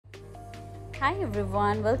Hi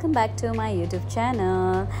everyone, welcome back to my YouTube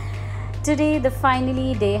channel. Today the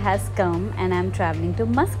finally day has come and I'm traveling to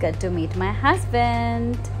Muscat to meet my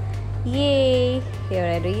husband. Yay! Here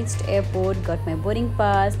I reached airport, got my boarding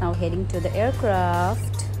pass, now heading to the aircraft.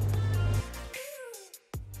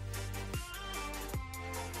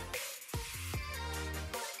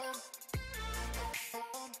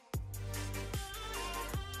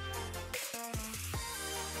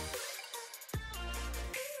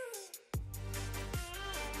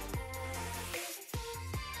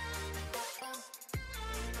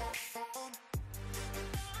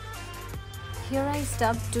 Here I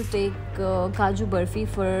stopped to take Kaju Barfi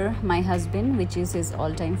for my husband, which is his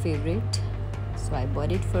all-time favorite. So I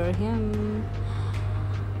bought it for him.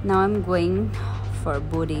 Now I'm going for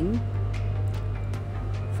boarding.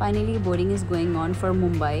 Finally, boarding is going on for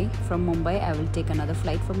Mumbai. From Mumbai, I will take another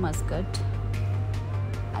flight for Muscat.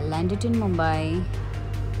 I landed in Mumbai.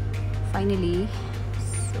 Finally,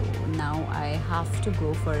 so now I have to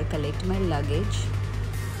go for collect my luggage.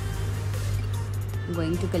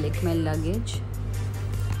 Going to collect my luggage.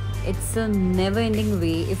 It's a never-ending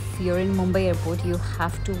way. If you're in Mumbai airport, you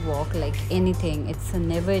have to walk like anything. It's a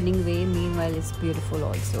never-ending way. Meanwhile, it's beautiful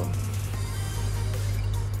also.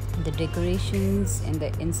 The decorations in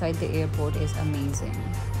the inside the airport is amazing.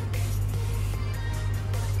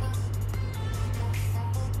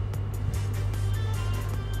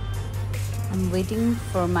 I'm waiting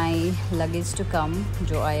for my luggage to come,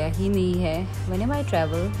 जो आया ही नहीं है. Whenever I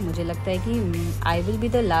travel, मुझे लगता है कि I will be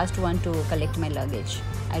the last one to collect my luggage.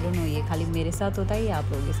 I don't know, ये खाली मेरे साथ होता है या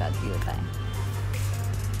आप लोगों के साथ भी होता है.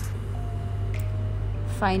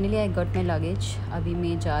 Finally I got my luggage. अभी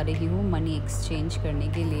मैं जा रही हूँ money exchange करने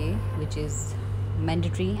के लिए, which is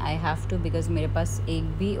mandatory. I have to because मेरे पास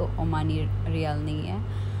एक भी ओमानी रियाल नहीं है.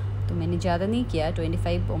 तो मैंने ज़्यादा नहीं किया,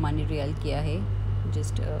 25 ओमानी रियाल किया है,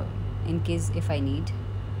 just in case if I need.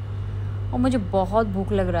 और मुझे बहुत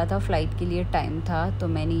भूख लग रहा था, फ़्लाइट के लिए टाइम था, तो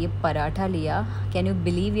मैंने ये पराठा लिया. कैन यू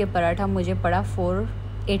बिलीव ये पराठा मुझे पड़ा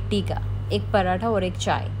 480 का, एक पराठा और एक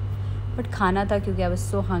चाय. बट खाना था क्योंकि I was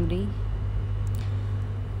so hungry.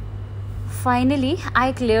 Finally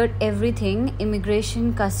I cleared everything,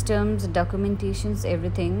 immigration, customs, documentations,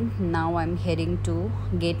 everything. Now I am heading to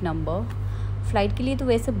get number. Flight के लिए तो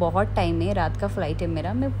वैसे बहुत टाइम है, रात का फ़्लाइट है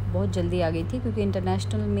मेरा. मैं बहुत जल्दी आ गई थी क्योंकि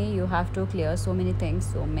इंटरनेशनल में you have to clear so many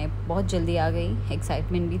things. सो मैं बहुत जल्दी आ गई,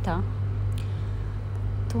 एक्साइटमेंट भी था.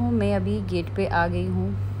 तो मैं अभी गेट पे आ गई हूँ,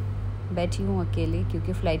 बैठी हूँ अकेले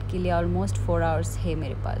क्योंकि फ़्लाइट के लिए ऑलमोस्ट 4 आवर्स है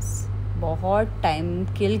मेरे पास. बहुत टाइम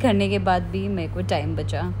किल करने के बाद भी मेरे को टाइम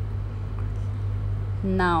बचा.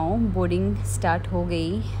 नाउ बोर्डिंग स्टार्ट हो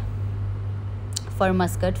गई for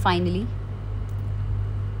Muscat finally.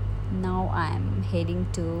 Now I'm heading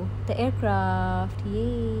to the aircraft.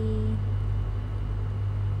 Yay!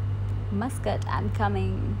 Muscat, I'm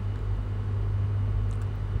coming.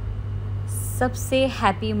 सबसे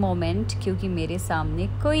हैप्पी मोमेंट क्योंकि मेरे सामने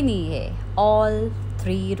कोई नहीं है. All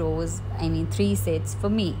 3 rows, I mean 3 seats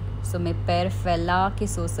for me. So मैं पैर फैला के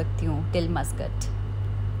सो सकती हूँ till Muscat.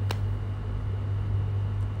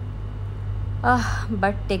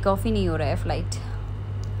 But take off ही नहीं हो रहा है flight.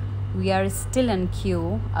 We are still in Q.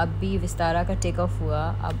 अभी विस्तारा का टेक ऑफ हुआ,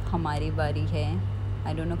 अब हमारी बारी है.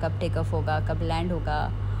 आई डोंट नो कब टेक ऑफ होगा, कब लैंड होगा.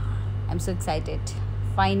 I am so excited.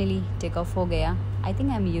 Finally take off हो गया. I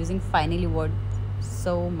think I am using finally word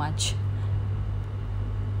so much.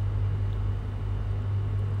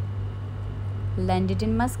 Landed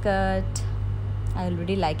in Muscat. I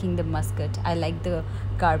already liking the Muscat. I like the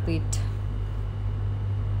carpet.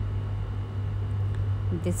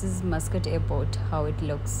 This is Muscat airport, how it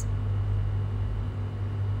looks.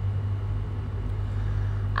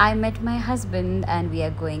 I met my husband and we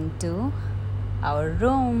are going to our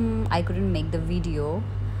room. I couldn't make the video.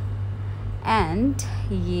 And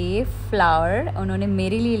ये flower उन्होंने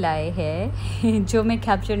मेरे लिए लाए हैं जो मैं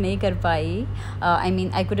capture नहीं कर पाई.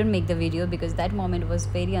 I couldn't make the video because that moment was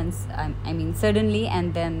very suddenly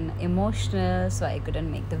and then emotional, so I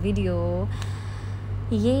couldn't make the video.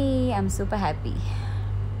 Yay, I'm super happy.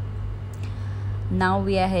 Now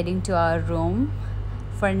we are heading to our room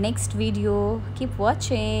for next video. Keep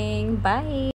watching. Bye.